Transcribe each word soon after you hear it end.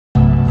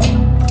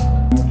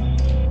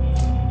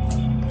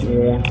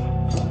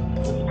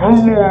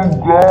Hello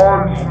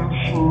guys,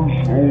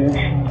 this is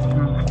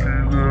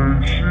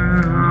Awesome15AC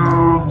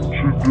here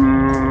today.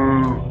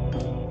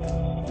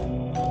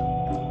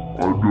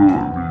 I don't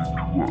need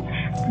to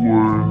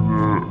explain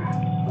it.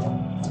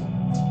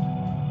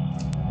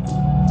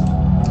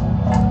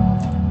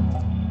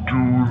 Do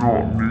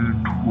not need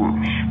to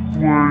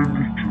explain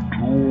it at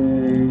all.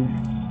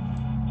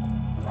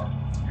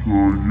 So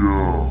yeah,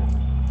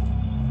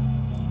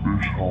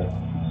 this happened.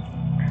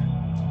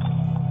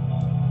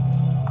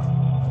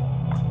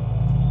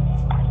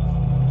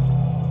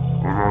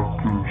 And I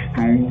can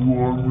still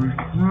run my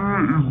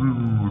creative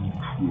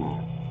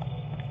inventory.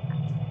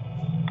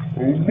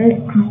 I'm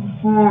looking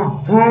third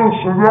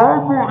person,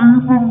 I'm not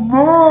even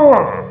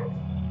there!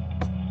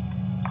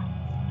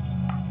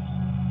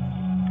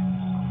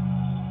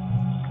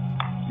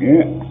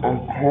 Look, I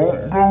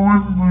can't go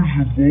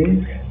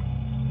invisible.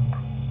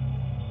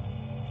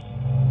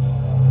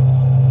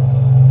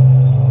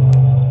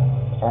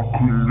 I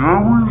can go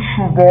in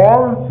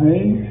survival.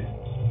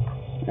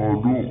 I don't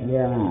want to.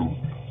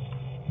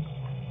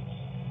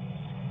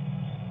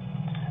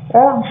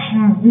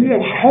 Actually,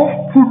 what's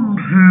happened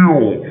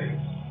here?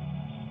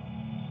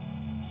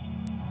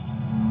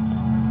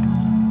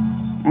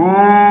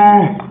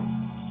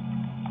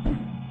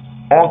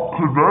 I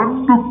can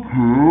end the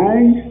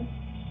pearl.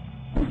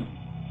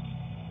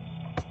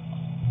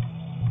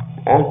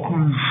 I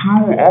can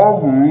shoot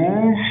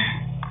arrows.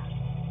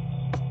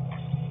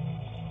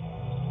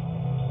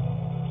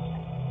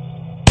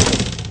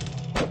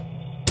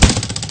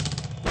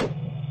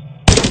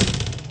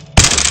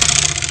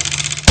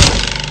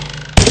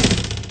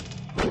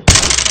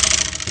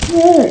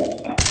 Look!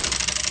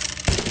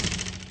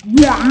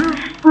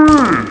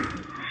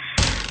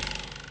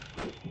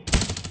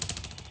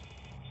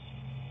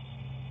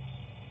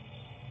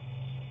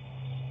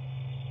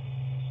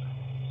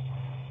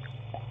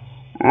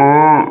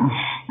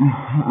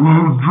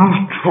 What is this?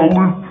 Just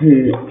teleport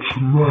to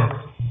me.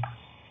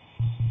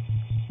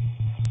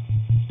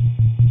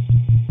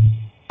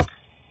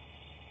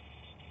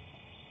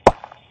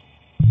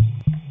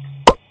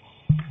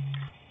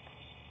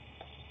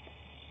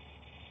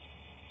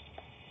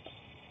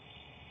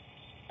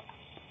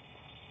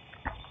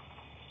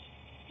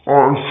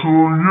 So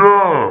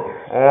yeah,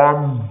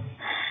 I'm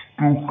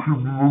stuck in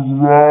the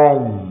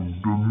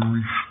ground and my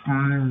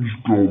screen's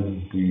gone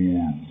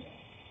blue.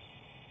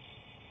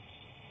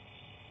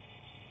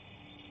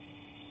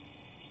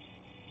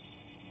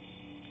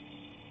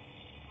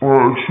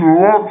 So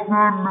that's the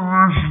end of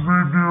this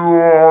video.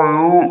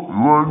 I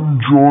hope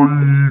you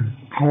enjoyed.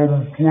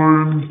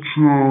 Complain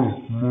to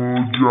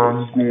Mojang or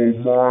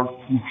Microsoft,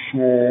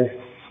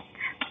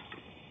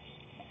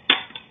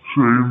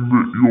 saying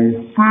that your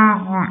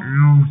favourite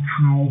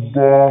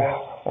YouTuber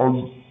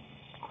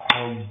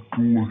has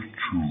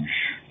glitches.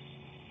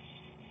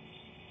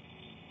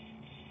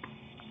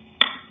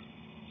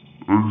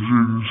 As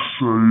in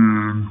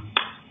saying,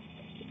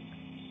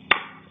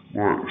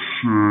 let's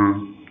say,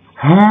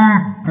 hey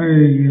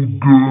Bill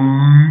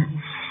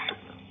Gates,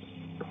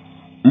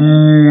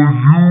 YouTuber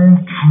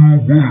has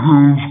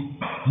problems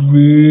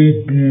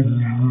with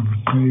glitches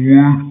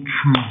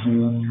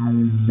on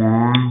your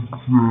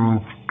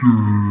Minecraft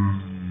game.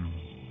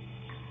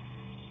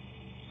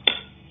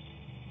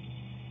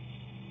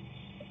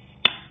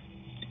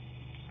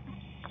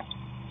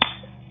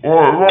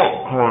 Like that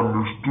kind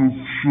of stuff,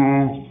 so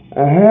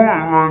I hope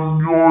you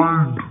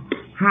enjoyed.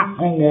 Hit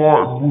the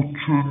like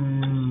button.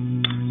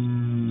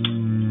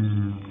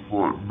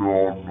 But no,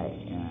 not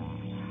good.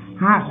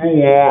 Hit the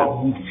like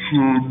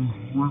button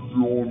with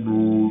your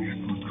nose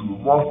for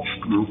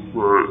dramatic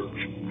effect.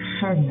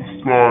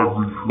 Subscribe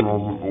if you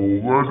haven't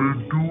already.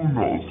 Do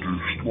not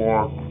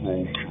dislike,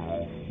 those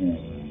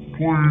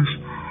please,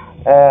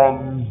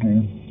 and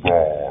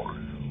goodbye.